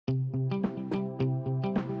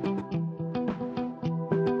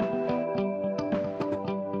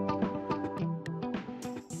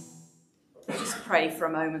pray for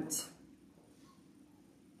a moment.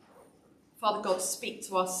 Father God, speak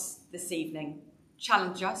to us this evening,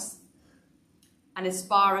 challenge us, and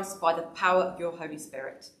inspire us by the power of your Holy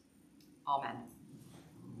Spirit. Amen.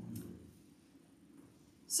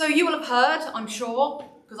 So you will have heard, I'm sure,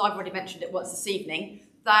 because I've already mentioned it once this evening,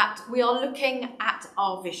 that we are looking at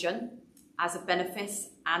our vision as a benefice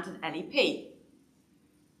and an LEP.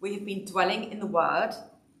 We have been dwelling in the Word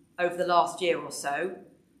over the last year or so,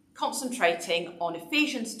 concentrating on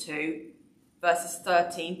Ephesians 2, verses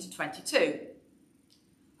 13 to 22.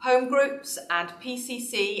 Home groups and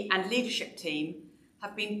PCC and leadership team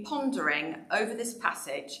have been pondering over this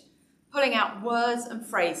passage, pulling out words and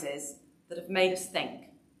phrases that have made us think.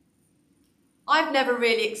 I've never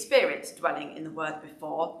really experienced dwelling in the Word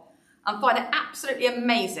before and find it absolutely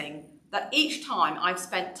amazing that each time I've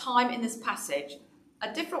spent time in this passage,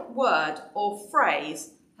 a different word or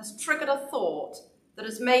phrase has triggered a thought that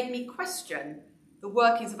has made me question the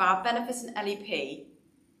workings of our benefice and LEP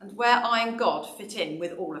and where I and God fit in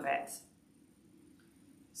with all of it.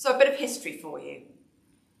 So a bit of history for you.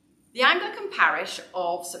 The Anglican parish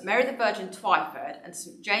of St Mary the Virgin Twyford and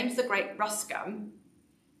St James the Great Ruscombe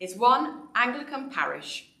is one Anglican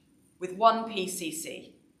parish with one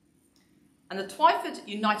PCC. And the Twyford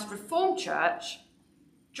United Reformed Church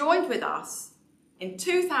joined with us in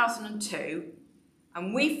 2002,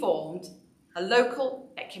 and we formed a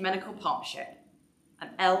local ecumenical partnership, an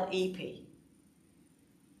LEP.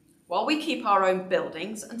 While we keep our own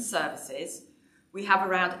buildings and services, we have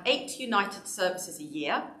around 8 united services a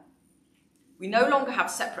year. We no longer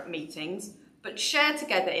have separate meetings, but share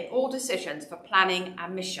together in all decisions for planning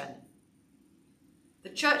and mission. The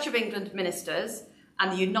Church of England ministers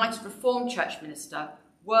and the United Reformed Church minister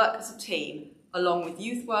work as a team along with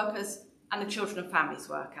youth workers and the children and families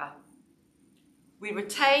worker. We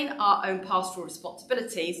retain our own pastoral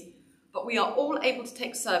responsibilities, but we are all able to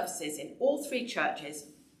take services in all 3 churches,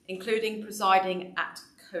 including presiding at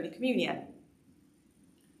Holy Communion.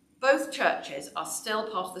 Both churches are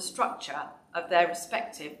still part of the structure of their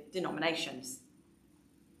respective denominations.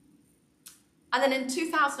 And then in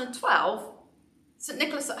 2012, St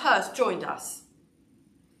Nicholas at Hurst joined us,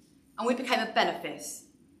 and we became a benefice.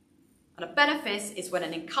 And a benefice is when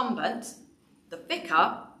an incumbent, the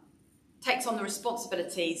vicar, takes on the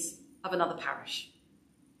responsibilities of another parish.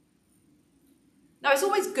 Now, it's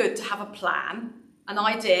always good to have a plan, an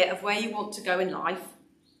idea of where you want to go in life.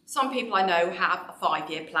 Some people I know have a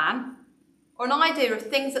 5-year plan, or an idea of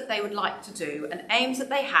things that they would like to do and aims that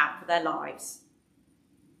they have for their lives.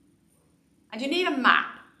 And you need a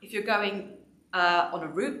map if you're going on a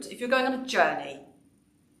route, if you're going on a journey.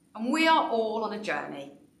 And we are all on a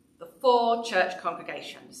journey, the 4 church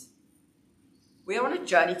congregations. We are on a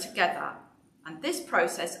journey together, and this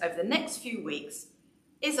process over the next few weeks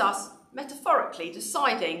is us metaphorically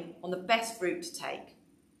deciding on the best route to take.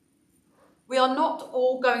 We are not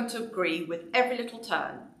all going to agree with every little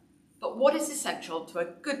turn, but what is essential to a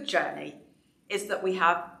good journey is that we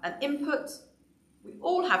have an input, we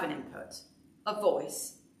all have an input, a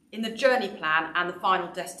voice in the journey plan and the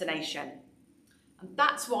final destination. And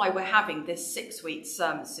that's why we're having this 6-week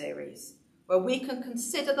sermon series, where we can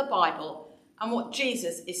consider the Bible and what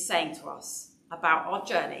Jesus is saying to us about our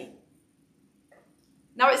journey.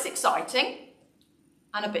 Now, it's exciting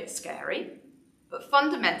and a bit scary, but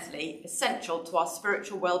fundamentally essential to our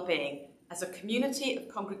spiritual well-being as a community of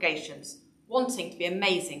congregations wanting to be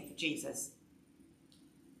amazing for Jesus.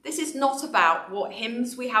 This is not about what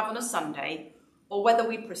hymns we have on a Sunday or whether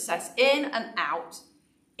we process in and out.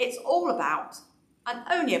 It's all about, and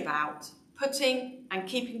only about, putting and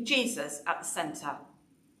keeping Jesus at the centre.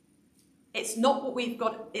 It's not that we've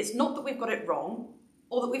got it wrong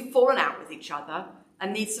or that we've fallen out with each other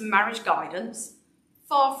and need some marriage guidance.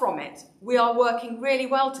 Far from it. We are working really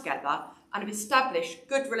well together and have established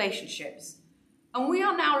good relationships. And we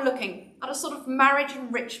are now looking at a sort of marriage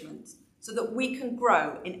enrichment so that we can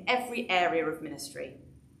grow in every area of ministry.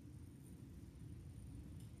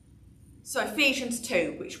 So Ephesians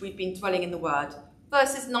 2, which we've been dwelling in the Word,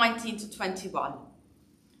 verses 19 to 21.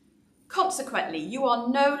 Consequently, you are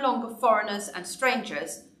no longer foreigners and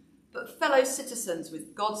strangers, but fellow citizens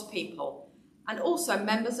with God's people and also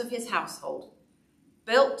members of his household,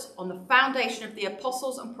 built on the foundation of the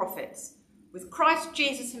apostles and prophets, with Christ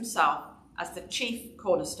Jesus himself as the chief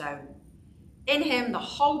cornerstone. In him, the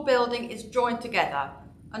whole building is joined together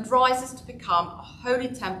and rises to become a holy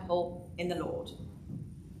temple in the Lord.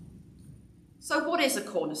 So what is a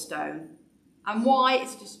cornerstone, and why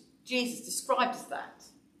is Jesus described as that?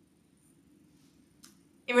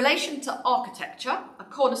 In relation to architecture, a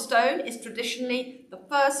cornerstone is traditionally the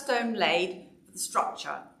first stone laid for the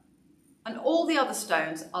structure. and all the other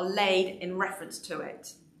stones are laid in reference to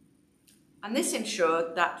it. And this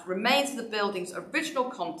ensured that remains of the building's original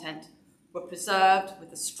content were preserved with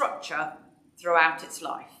the structure throughout its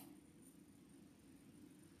life.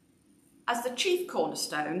 As the chief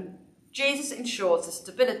cornerstone, Jesus ensures the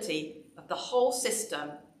stability of the whole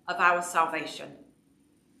system of our salvation.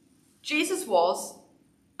 Jesus was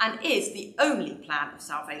and is the only plan of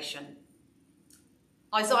salvation.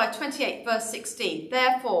 Isaiah 28 verse 16,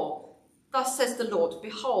 therefore, thus says the Lord,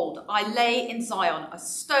 behold, I lay in Zion a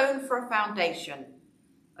stone for a foundation,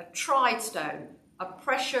 a tried stone, a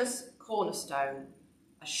precious cornerstone,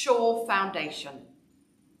 a sure foundation.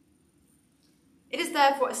 It is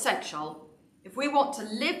therefore essential, if we want to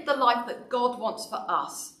live the life that God wants for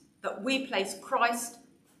us, that we place Christ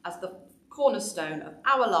as the cornerstone of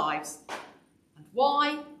our lives. And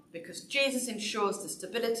why? Because Jesus ensures the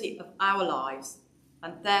stability of our lives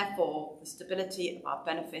and therefore the stability of our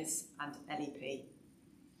benefice and LEP.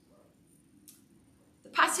 The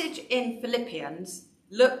passage in Philippians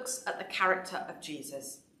looks at the character of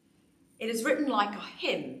Jesus. It is written like a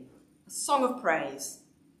hymn, a song of praise.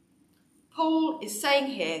 Paul is saying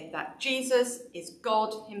here that Jesus is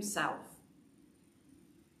God himself.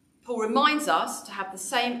 Paul reminds us to have the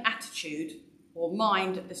same attitude or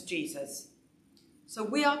mind as Jesus. So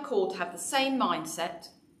we are called to have the same mindset,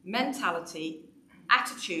 mentality,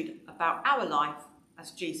 attitude about our life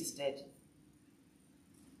as Jesus did.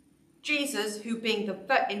 Jesus, who being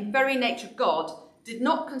in very nature God, did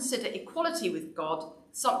not consider equality with God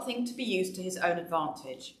something to be used to his own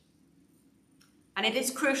advantage. And it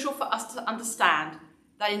is crucial for us to understand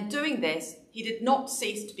that in doing this, he did not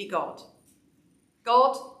cease to be God.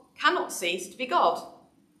 God cannot cease to be God.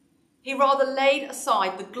 He rather laid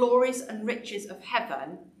aside the glories and riches of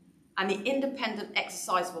heaven and the independent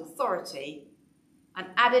exercise of authority and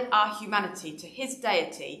added our humanity to his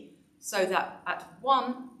deity so that at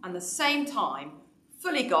one and the same time,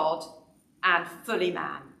 fully God and fully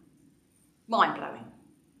man. Mind-blowing.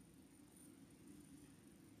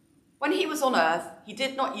 When he was on earth, he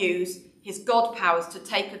did not use his God powers to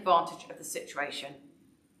take advantage of the situation.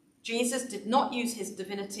 Jesus did not use his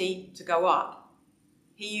divinity to go up.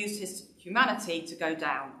 He used his humanity to go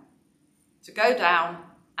down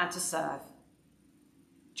and to serve.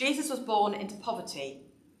 Jesus was born into poverty,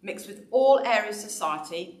 mixed with all areas of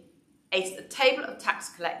society, ate at the table of tax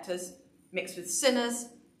collectors, mixed with sinners,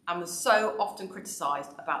 and was so often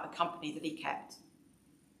criticised about the company that he kept.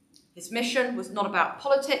 His mission was not about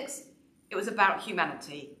politics, it was about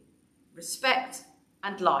humanity, respect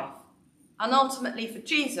and life. And ultimately for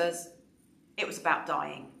Jesus, it was about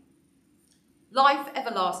dying. Life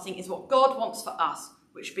everlasting is what God wants for us,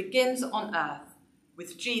 which begins on earth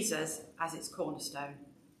with Jesus as its cornerstone.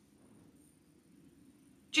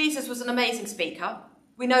 Jesus was an amazing speaker.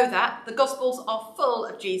 We know that. The Gospels are full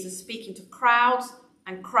of Jesus speaking to crowds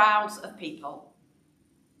and crowds of people.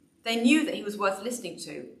 They knew that he was worth listening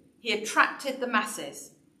to. He attracted the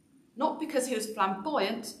masses, not because he was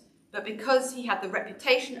flamboyant, but because he had the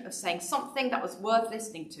reputation of saying something that was worth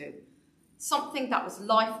listening to, something that was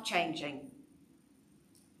life-changing.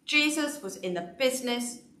 Jesus was in the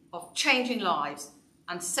business of changing lives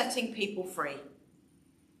and setting people free.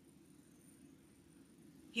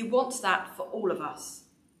 He wants that for all of us,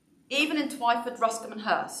 even in Twyford, Ruscombe and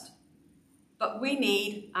Hurst. But we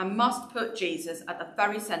need and must put Jesus at the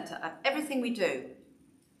very centre of everything we do,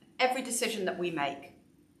 every decision that we make.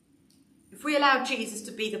 If we allow Jesus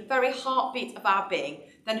to be the very heartbeat of our being,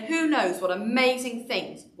 then who knows what amazing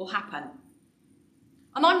things will happen.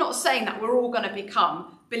 And I'm not saying that we're all going to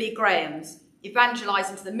become Billy Grahams,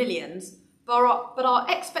 evangelising to the millions, but our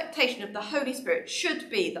expectation of the Holy Spirit should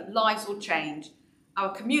be that lives will change,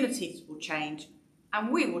 our communities will change,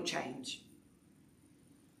 and we will change.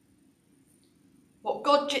 What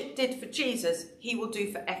God did for Jesus, he will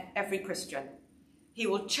do for every Christian. He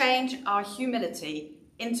will change our humility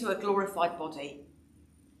into a glorified body.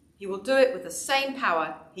 He will do it with the same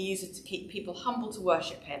power he uses to keep people humble to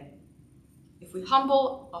worship him. If we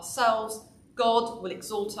humble ourselves, God will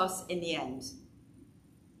exalt us in the end.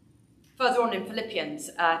 Further on in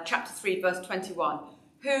Philippians chapter 3 verse 21,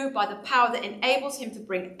 who by the power that enables him to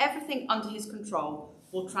bring everything under his control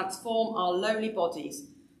will transform our lowly bodies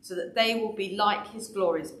so that they will be like his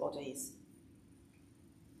glorious bodies.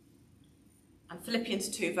 And Philippians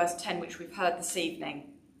 2 verse 10, which we've heard this evening,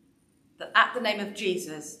 that at the name of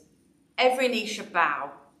Jesus, every knee shall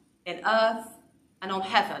bow in earth and on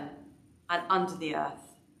heaven and under the earth.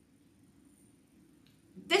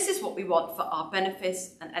 This is what we want for our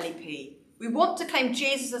benefice and LEP. We want to claim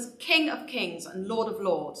Jesus as King of Kings and Lord of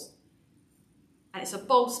Lords. And it's a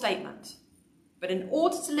bold statement. But in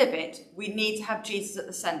order to live it, we need to have Jesus at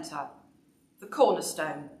the centre, the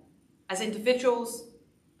cornerstone, as individuals,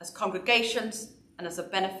 as congregations, and as a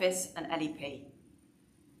benefice and LEP.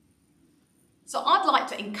 So I'd like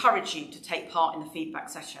to encourage you to take part in the feedback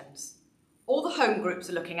sessions. All the home groups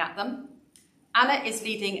are looking at them. Anna is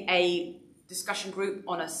leading a discussion group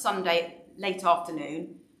on a Sunday late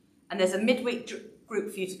afternoon, and there's a midweek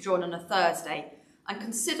group for you to join on a Thursday, and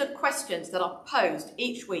consider questions that are posed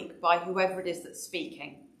each week by whoever it is that's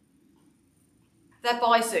speaking. They're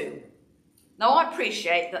by Zoom. Now I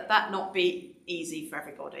appreciate that not be easy for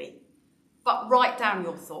everybody, but write down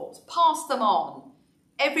your thoughts, pass them on.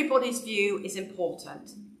 Everybody's view is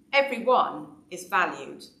important. Everyone is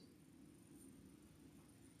valued.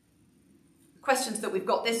 The questions that we've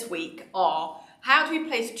got this week are, how do we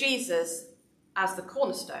place Jesus as the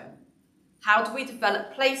cornerstone? How do we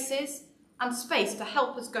develop places and space to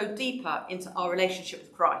help us go deeper into our relationship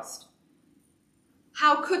with Christ?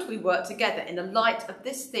 How could we work together in the light of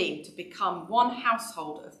this theme to become one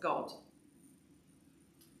household of God?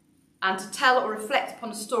 And to tell or reflect upon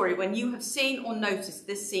a story when you have seen or noticed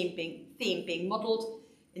this theme being modelled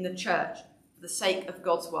in the church for the sake of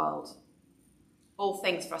God's world. All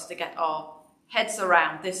things for us to get our heads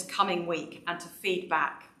around this coming week and to feed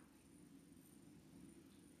back.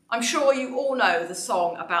 I'm sure you all know the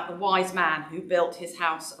song about the wise man who built his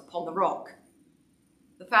house upon the rock.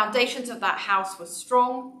 The foundations of that house were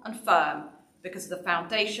strong and firm because of the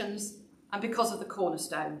foundations and because of the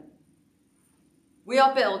cornerstone. We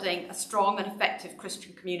are building a strong and effective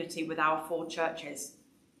Christian community with our 4 churches.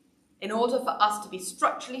 In order for us to be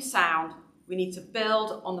structurally sound, we need to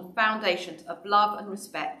build on the foundations of love and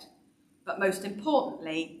respect, but most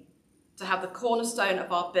importantly, to have the cornerstone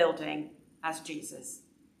of our building as Jesus.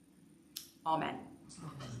 Amen.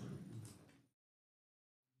 Amen.